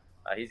too.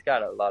 He's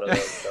got a lot of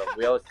those. So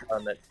we always tell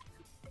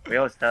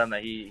him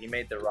that he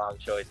made the wrong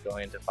choice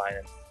going into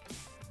finance.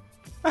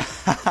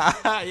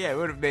 Yeah, it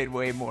would have made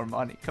way more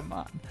money. Come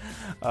on.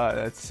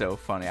 That's so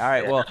funny. All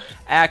right, well,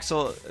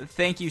 Axel,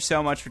 thank you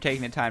so much for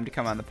taking the time to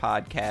come on the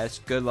podcast.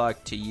 Good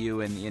luck to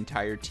you and the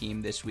entire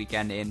team this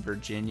weekend in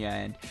Virginia.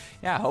 And,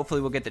 yeah,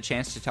 hopefully we'll get the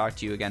chance to talk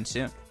to you again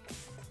soon.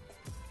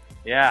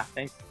 Yeah,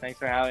 thanks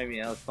for having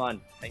me. That was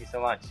fun. Thank you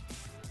so much.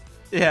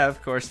 Yeah,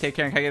 of course. Take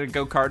care. Can I get a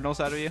Go Cardinals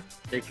out of you?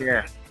 Take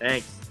care.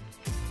 Thanks.